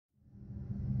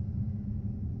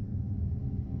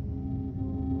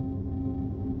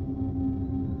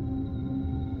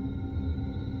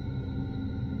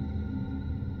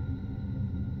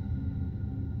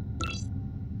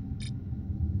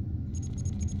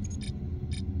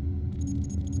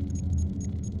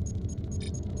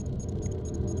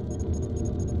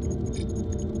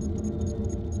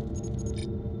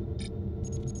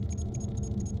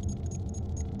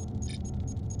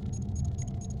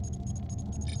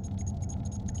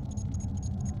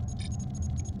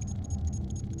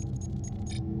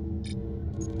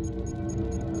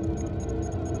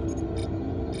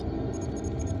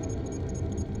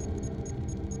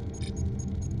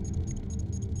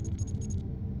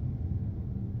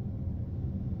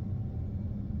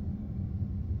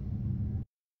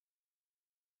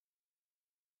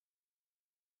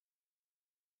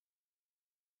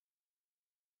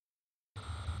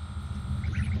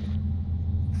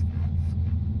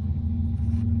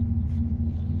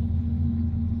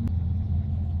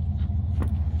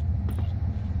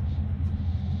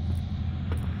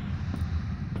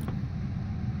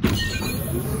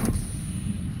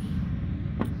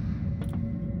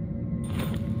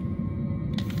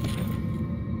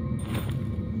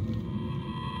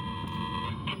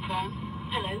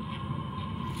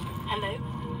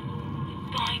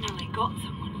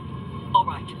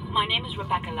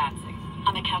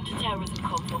I'm a counter-terrorism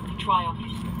consultant for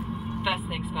Triopus. First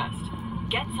things first,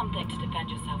 get something to defend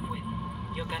yourself with.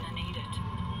 You're gonna need it.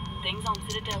 Things on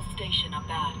Citadel Station are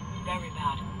bad, very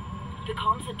bad. The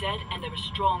comms are dead and there is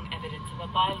strong evidence of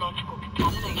a biological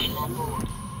contamination on board.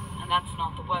 And that's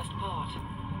not the worst part.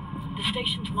 The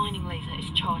station's mining laser is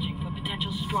charging for a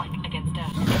potential strike against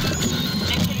Earth.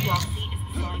 Nick Darcy is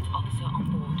the science officer on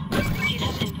board. He'll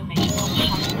have information on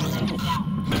shutting the laser down.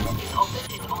 His office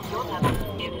is on your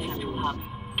level near the central hub.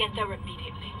 Get there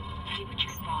immediately. See what you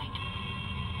can find.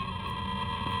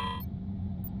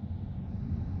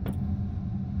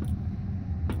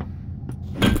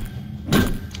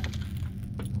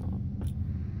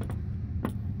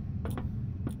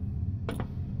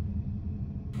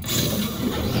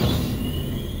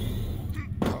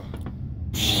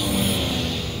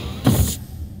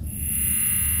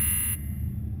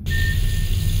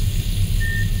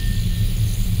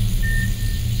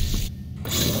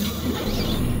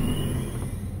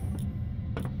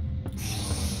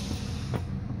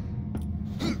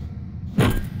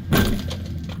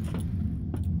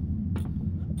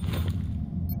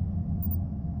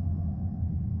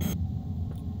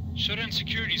 Shutdown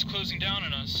security is closing down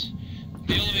on us.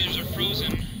 The elevators are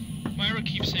frozen. Myra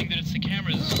keeps saying that it's the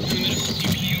cameras in the medical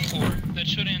CPU core, that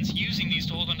Shutdown's using these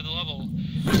to hold onto the level.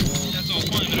 That's all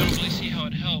fine, but I don't really see how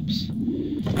it helps.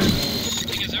 The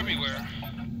thing is everywhere.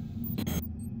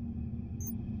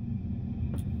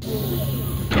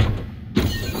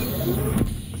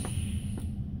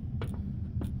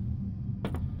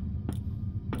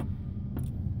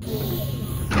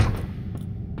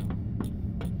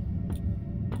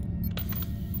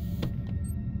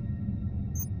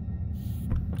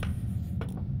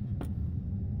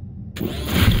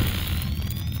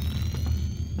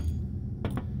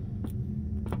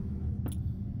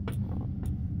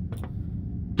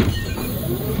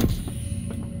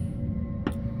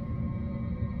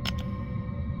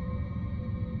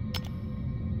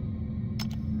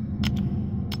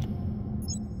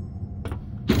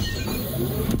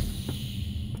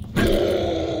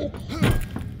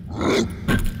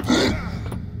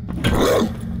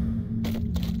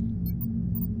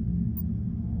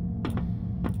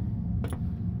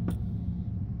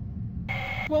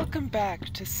 Welcome back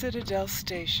to Citadel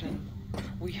Station.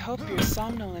 We hope your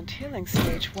somnolent healing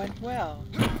stage went well.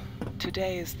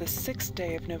 Today is the 6th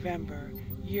day of November,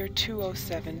 year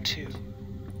 2072.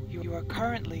 You are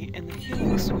currently in the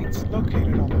healing suites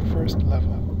located on the first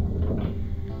level.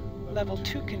 Level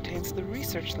 2 contains the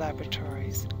research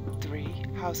laboratories. 3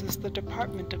 houses the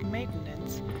Department of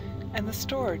Maintenance, and the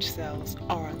storage cells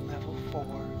are on level 4.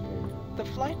 The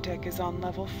flight deck is on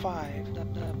level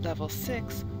 5. Level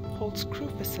 6 holds crew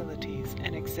facilities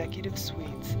and executive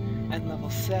suites, and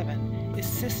level 7 is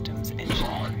systems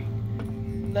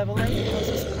engineering. Level 8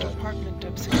 houses the Department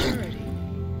of Security.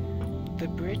 The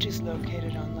bridge is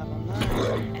located on level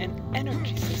 9, and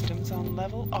energy systems on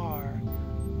level R.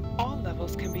 All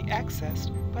levels can be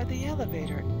accessed by the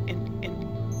elevator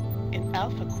in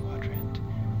Alpha Quadrant.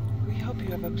 We hope you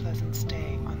have a pleasant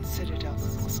stay on Citadel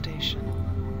Station.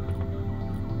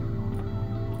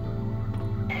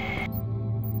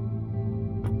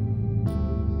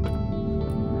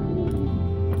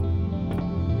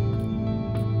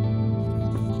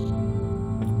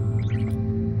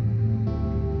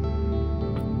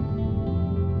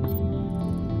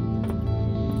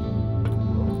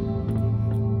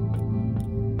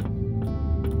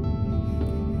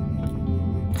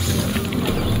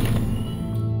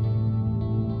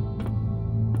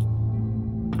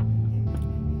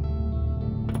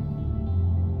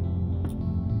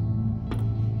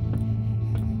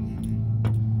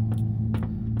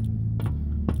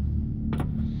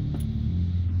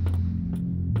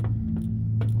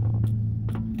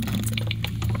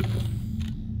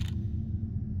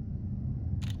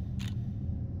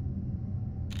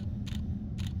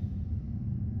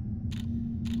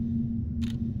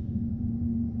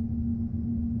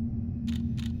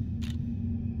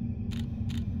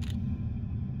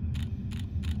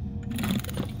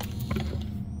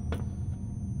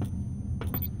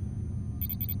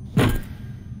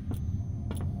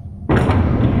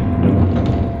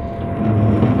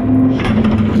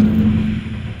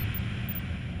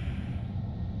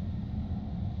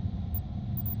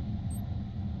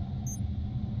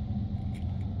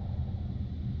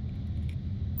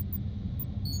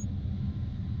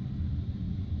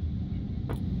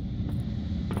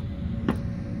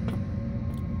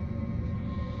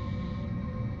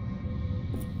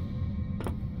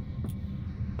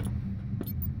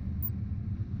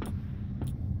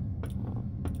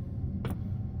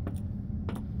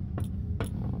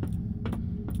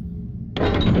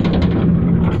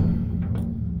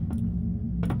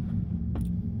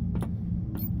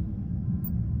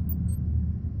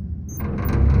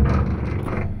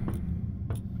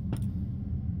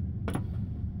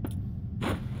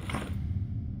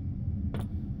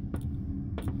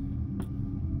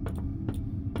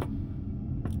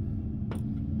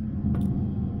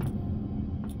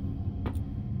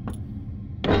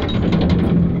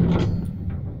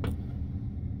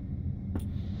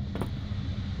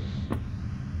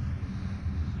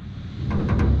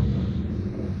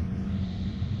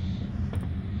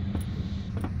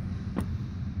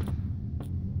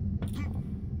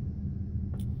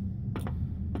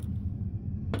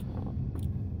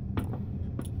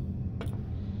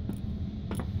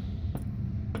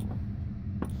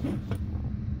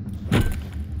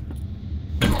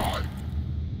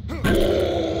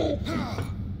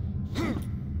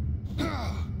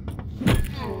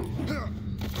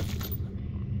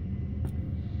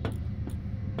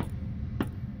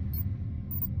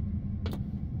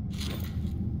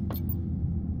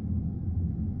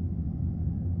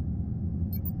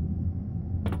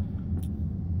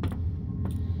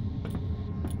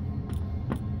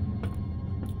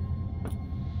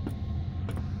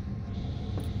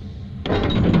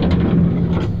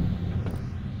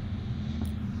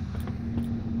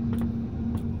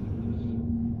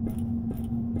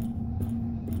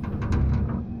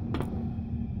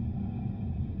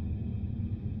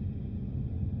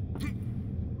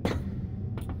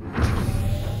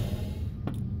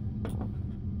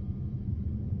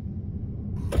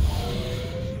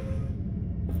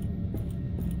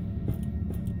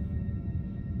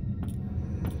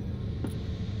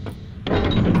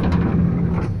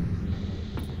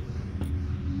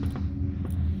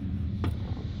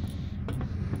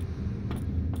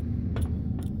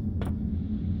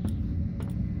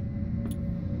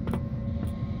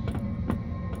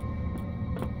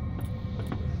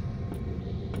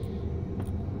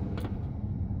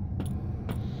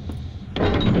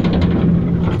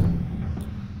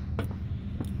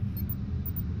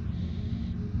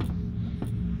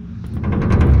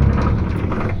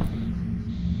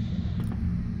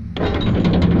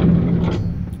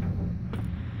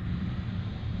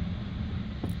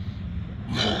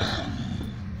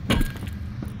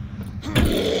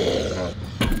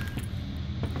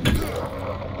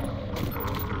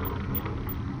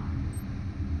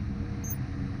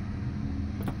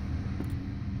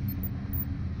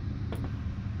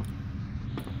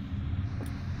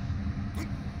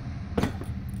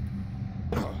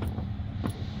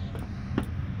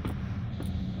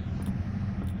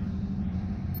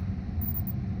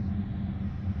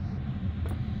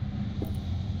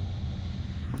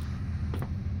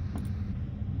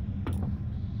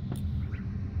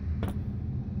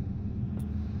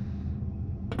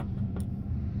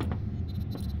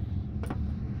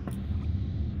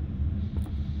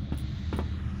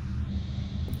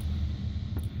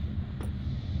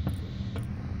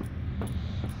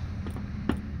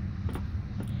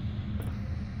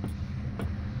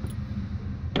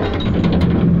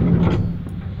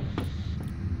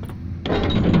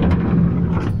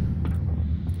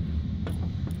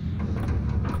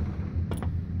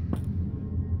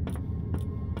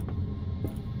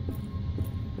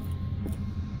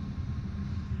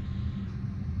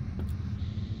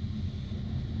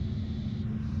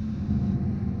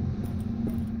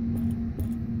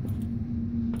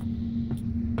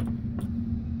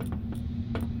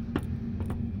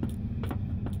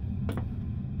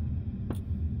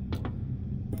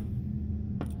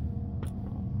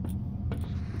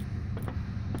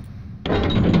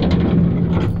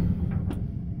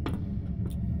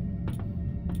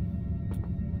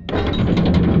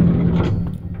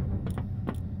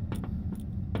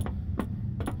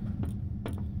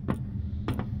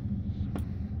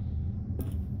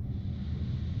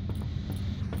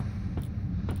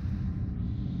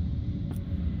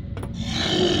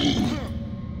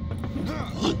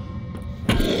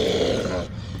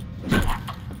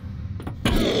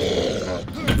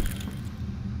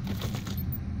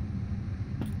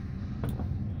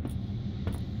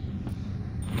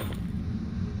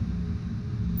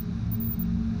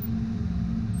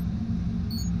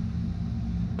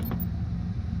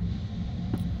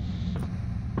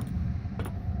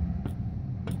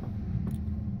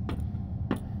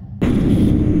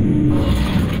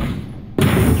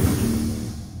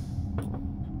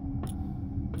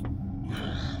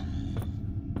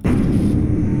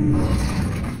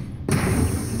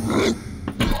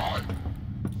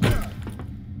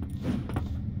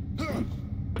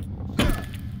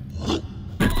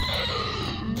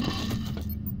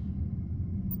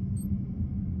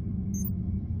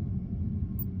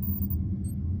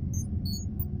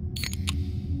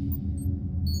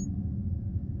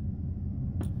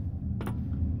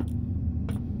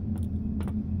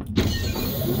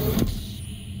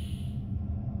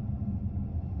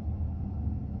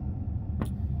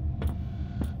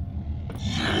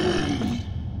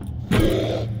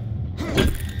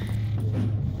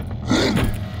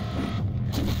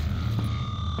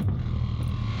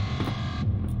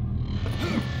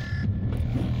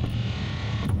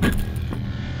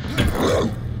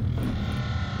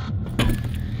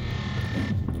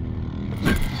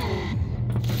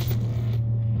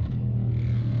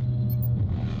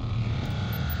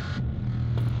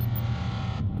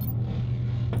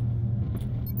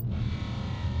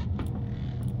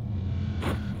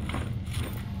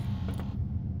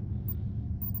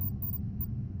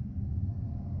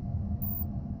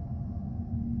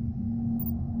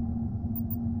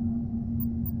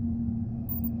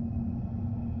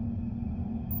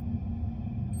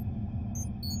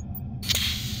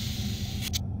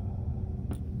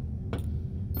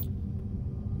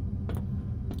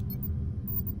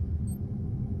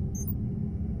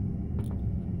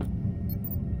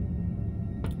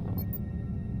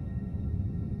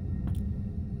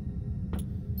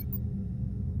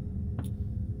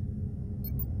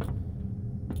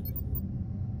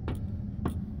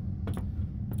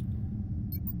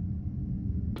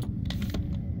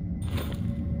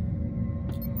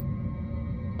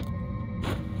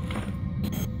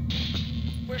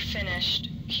 finished.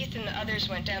 Keith and the others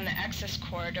went down the access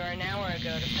corridor an hour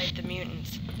ago to fight the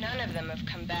mutants. None of them have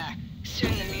come back.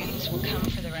 Soon the mutants will come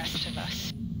for the rest of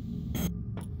us.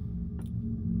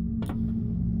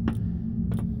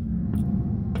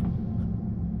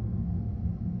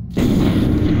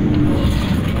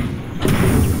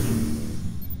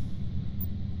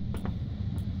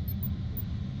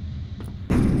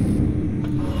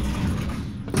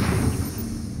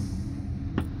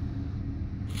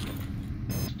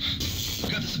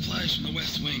 From the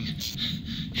West Wing.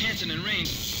 Hanson and Rain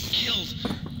killed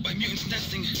by mutants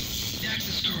nesting the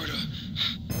access corridor.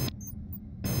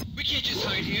 We can't just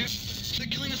hide here. They're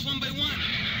killing us one by one.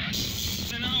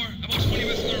 In an hour, about 20 of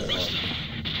us are gonna rush them.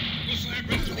 We'll try to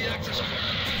break through the access corridor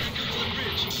and go to the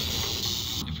bridge.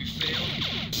 If we fail,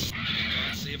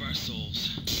 God save our souls.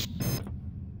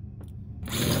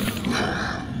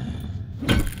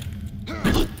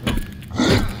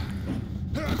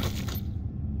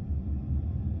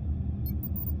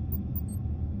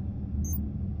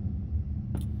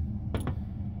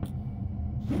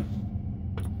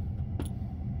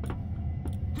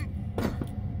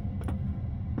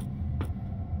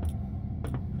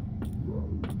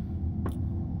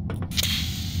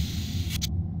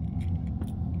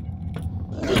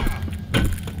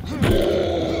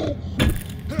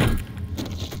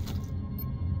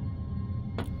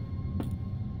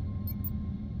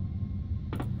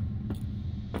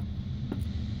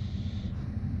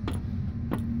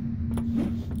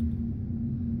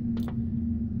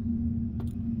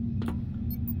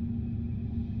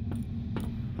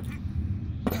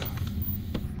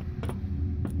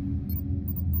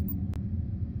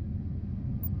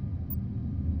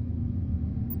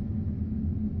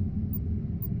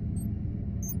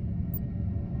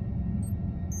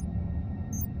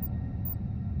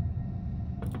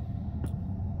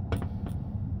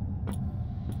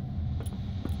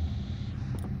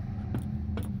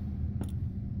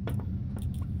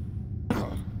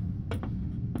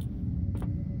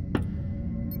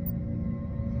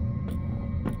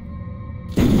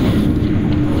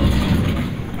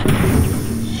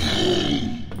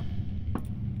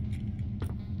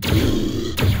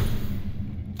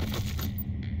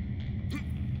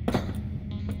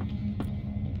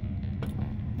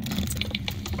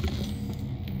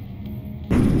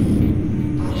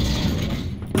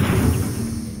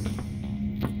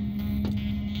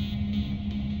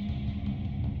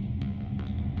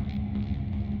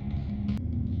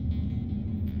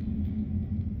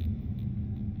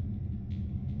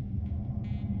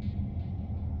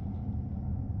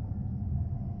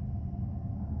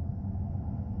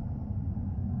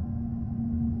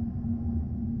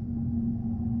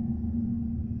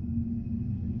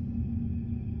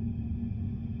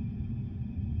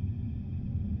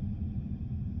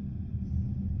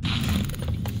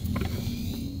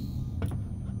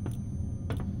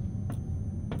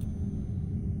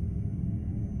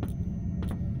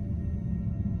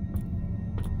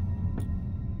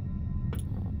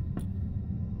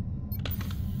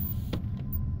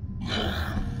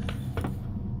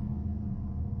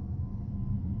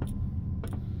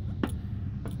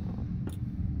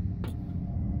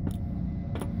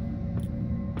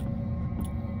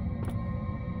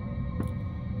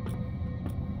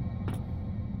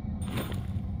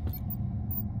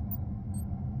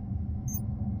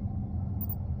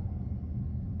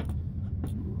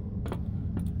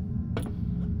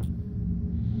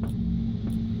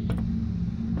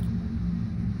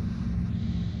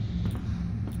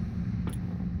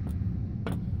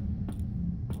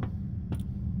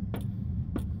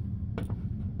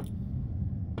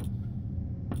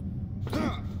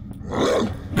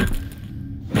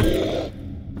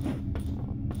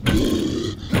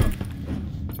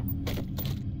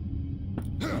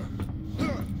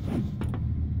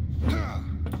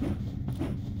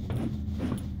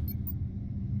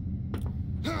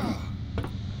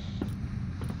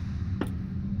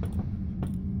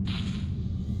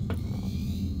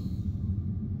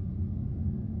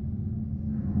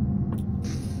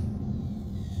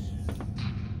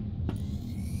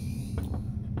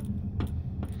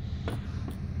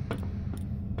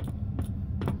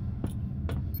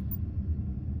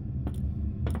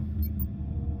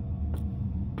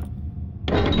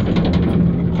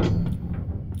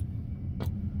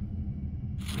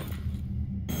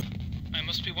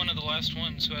 Last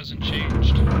ones who hasn't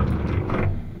changed.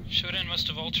 Shodan must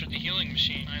have altered the healing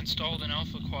machine I installed in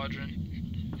Alpha Quadrant.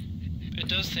 It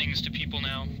does things to people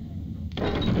now.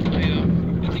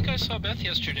 I think I saw Beth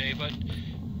yesterday, but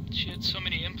she had so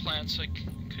many implants I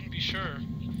couldn't be sure.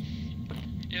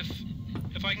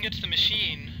 If I can get to the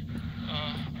machine,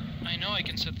 I know I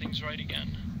can set things right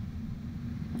again.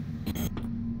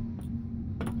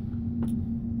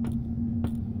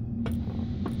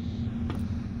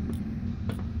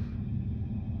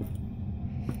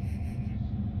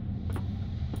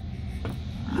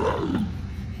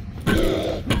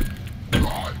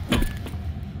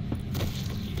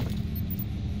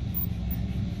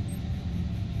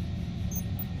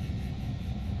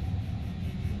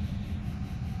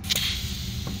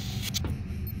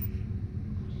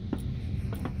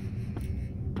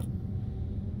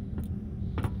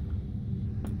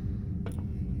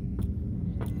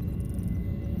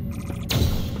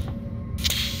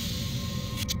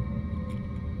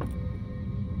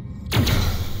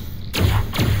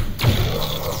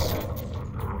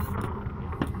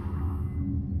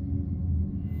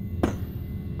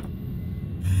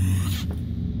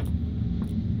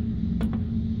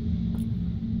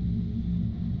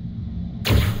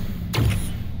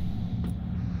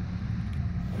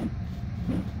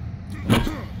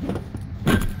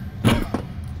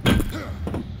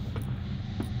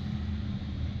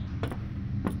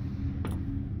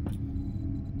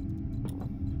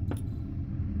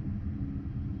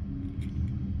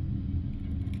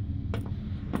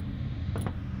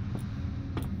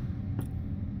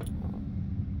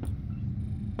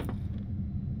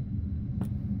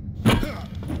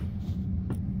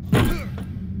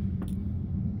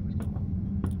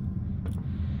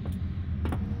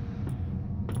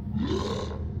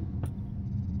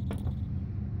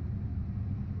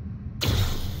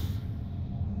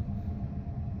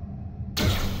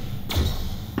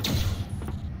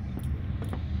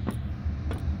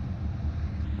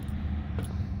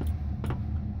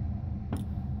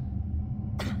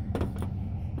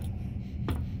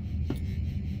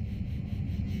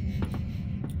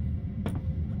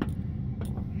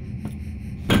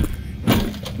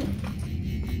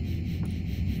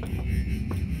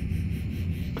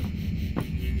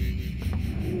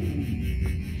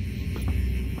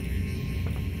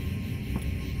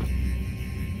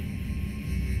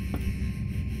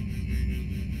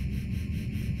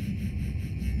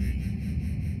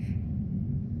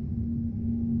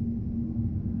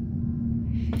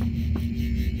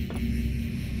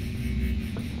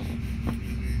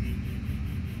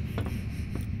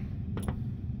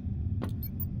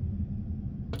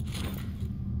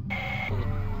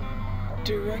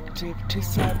 Directive to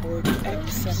Cyborg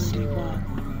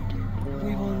X-71.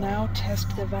 We will now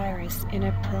test the virus in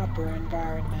a proper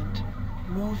environment.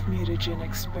 Move mutagen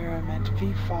experiment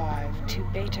V5 to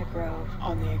Beta Grove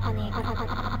on the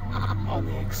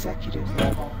executive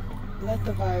level. Let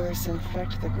the virus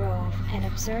infect the Grove and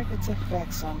observe its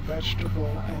effects on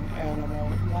vegetable and animal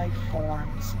life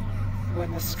forms.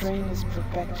 When the strain is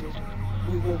perfected,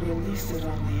 we will release it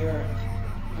on the Earth,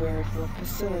 where it will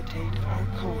facilitate our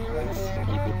conquest.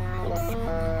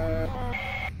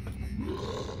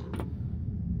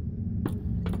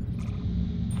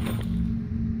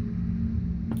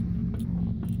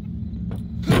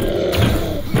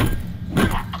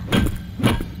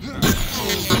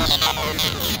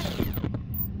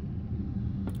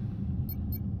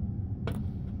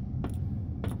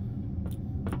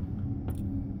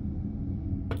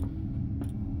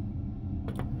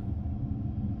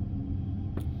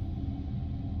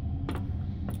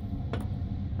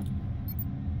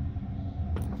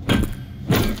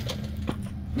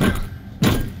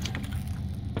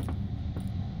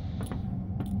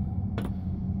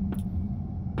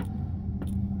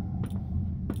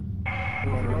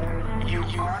 You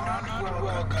are not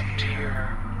welcomed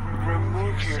here.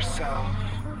 Remove yourself.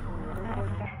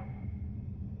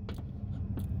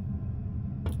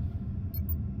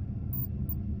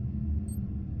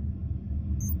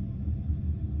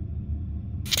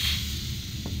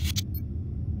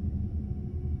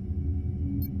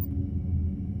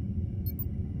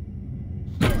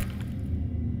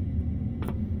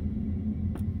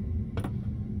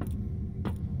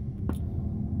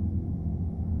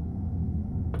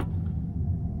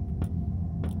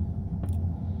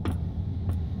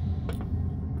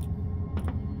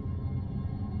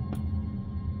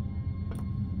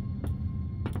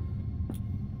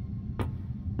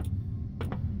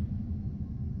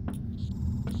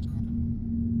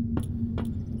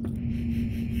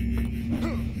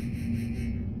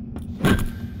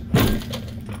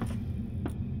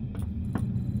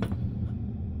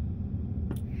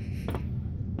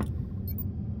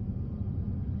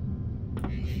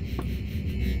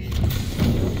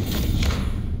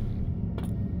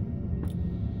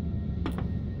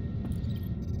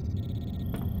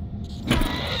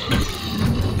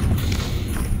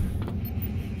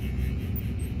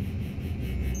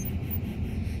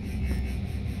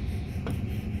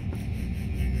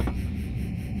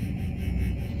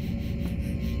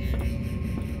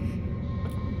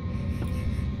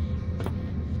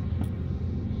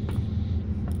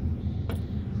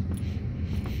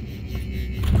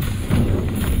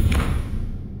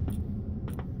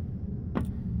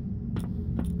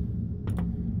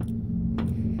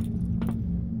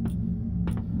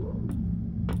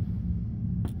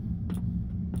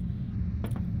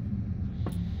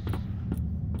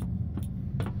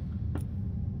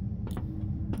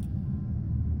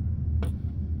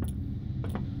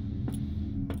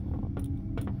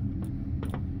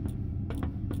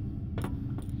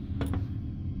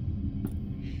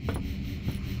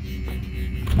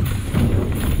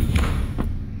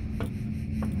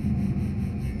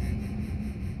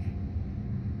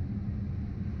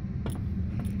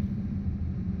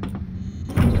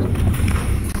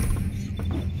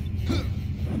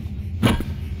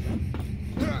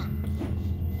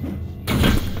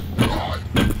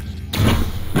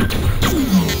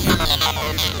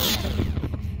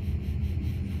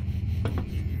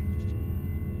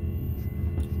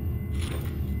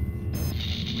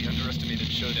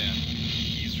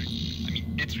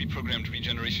 It's reprogrammed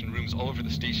regeneration rooms all over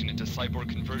the station into cyborg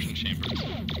conversion chambers.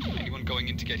 Anyone going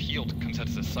in to get healed comes out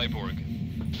as a cyborg.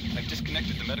 I've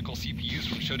disconnected the medical CPUs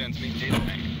from Shodan's main data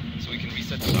bank, so we can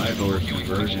reset the cyborg healing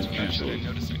conversion functions without Shodan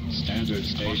noticing. Standard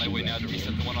I'm on my station way now to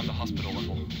reset the one on the hospital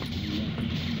level.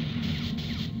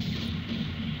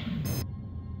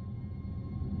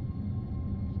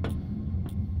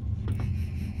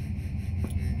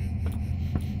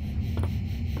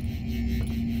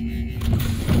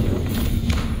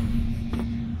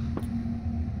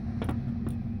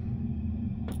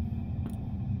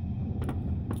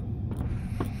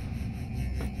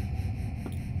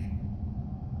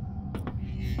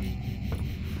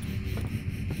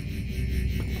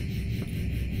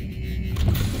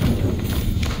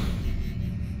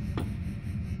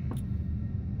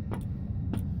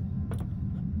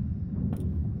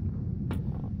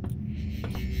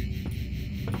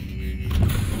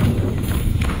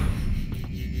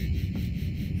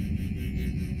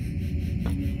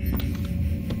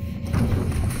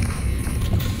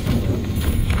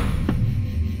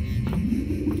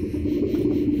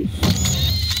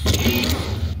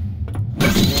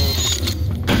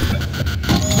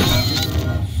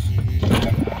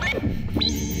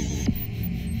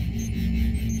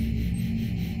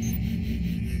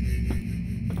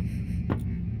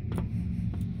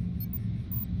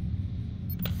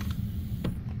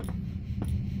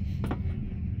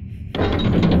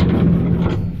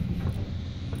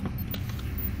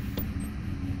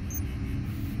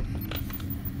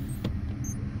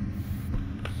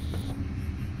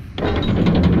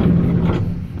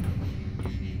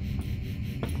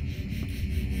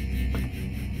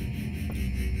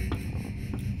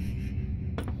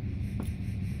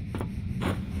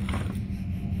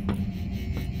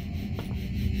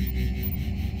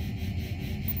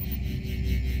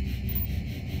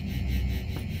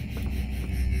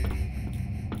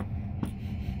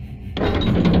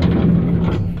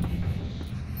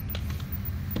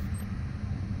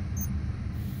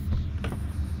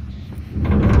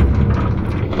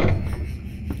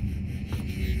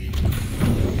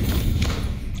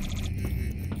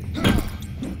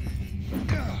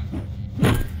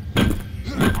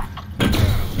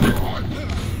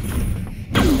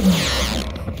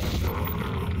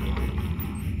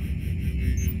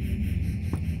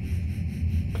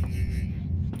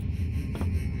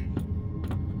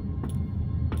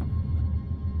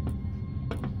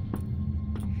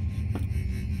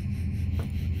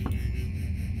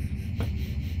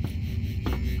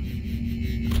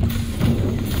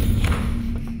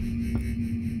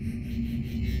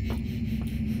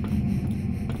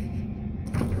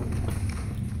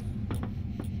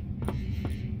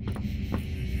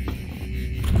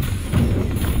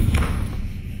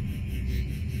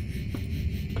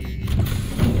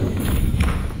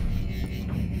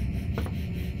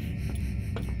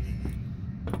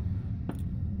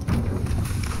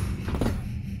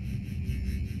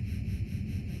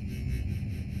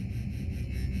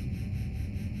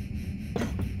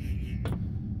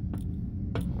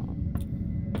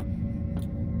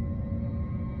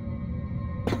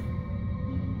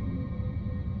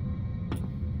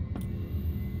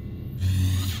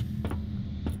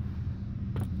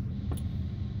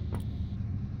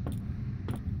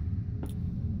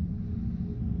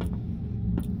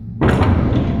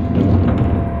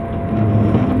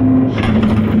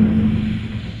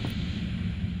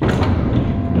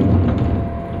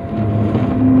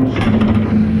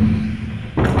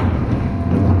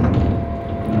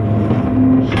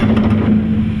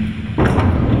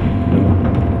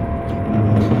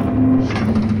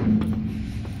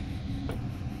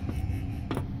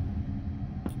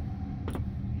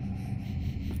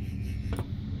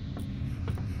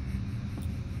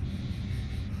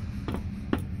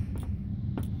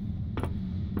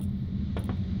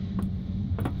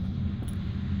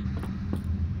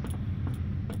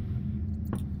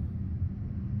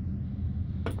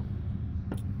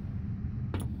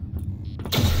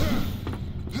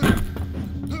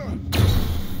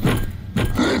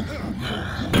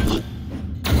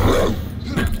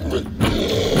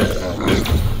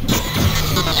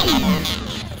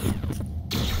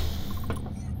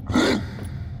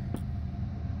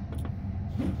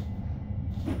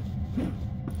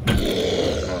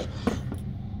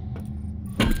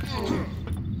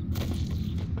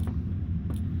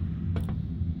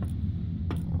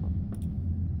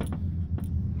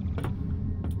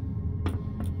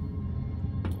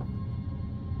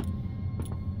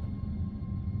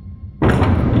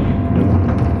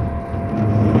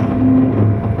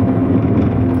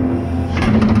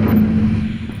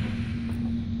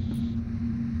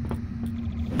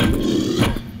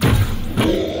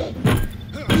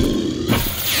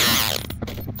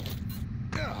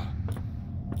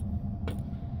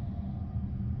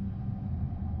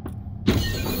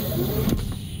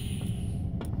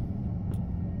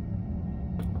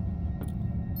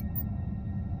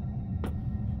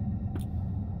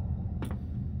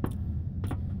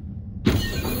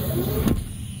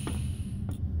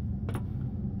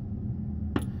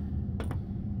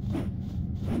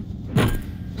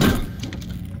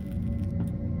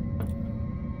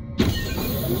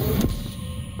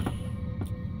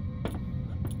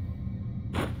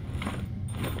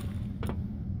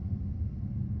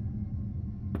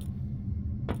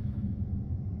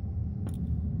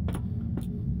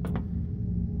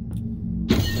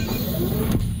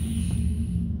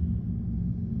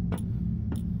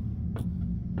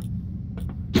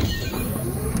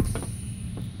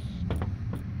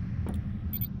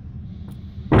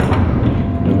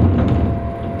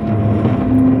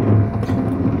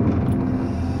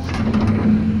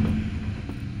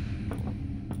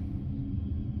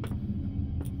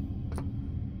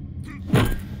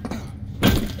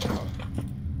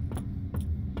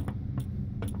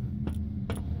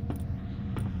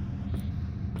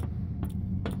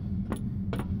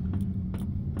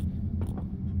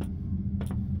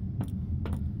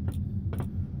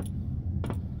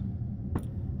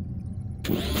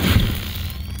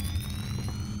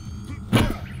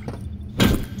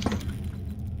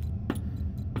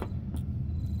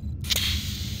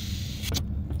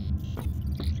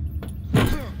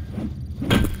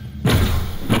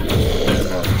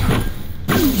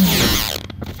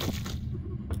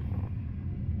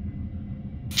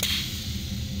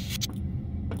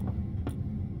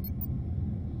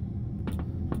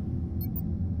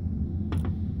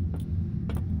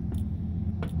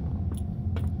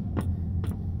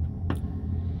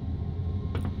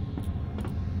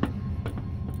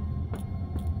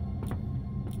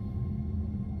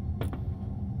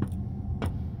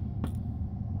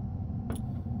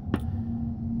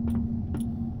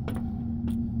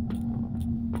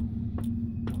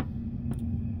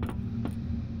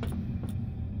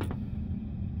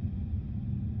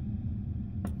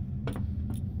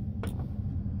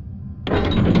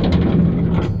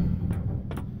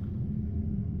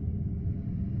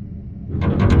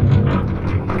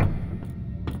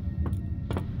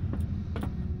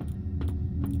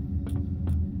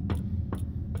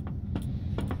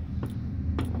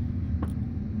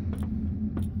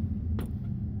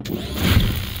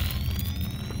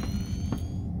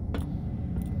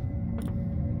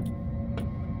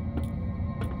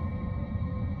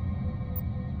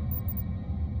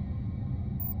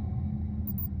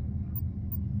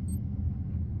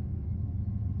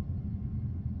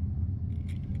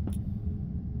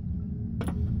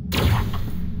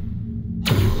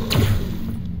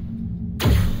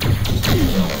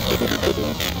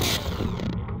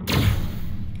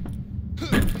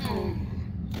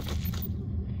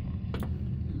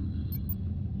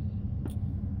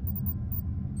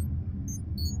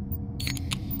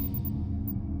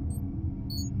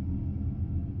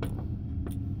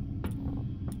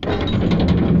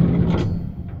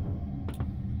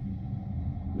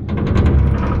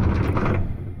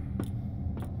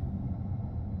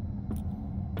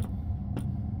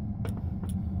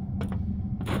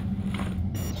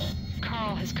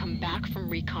 Has come back from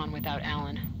recon without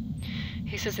Alan.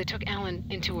 He says they took Alan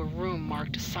into a room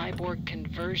marked cyborg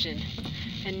conversion,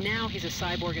 and now he's a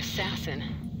cyborg assassin.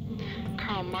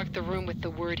 Carl marked the room with the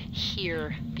word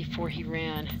 "here" before he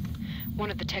ran.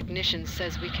 One of the technicians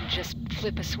says we can just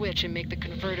flip a switch and make the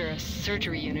converter a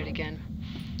surgery unit again.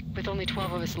 With only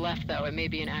 12 of us left, though, it may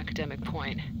be an academic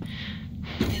point.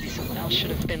 Maybe someone else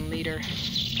should have been leader.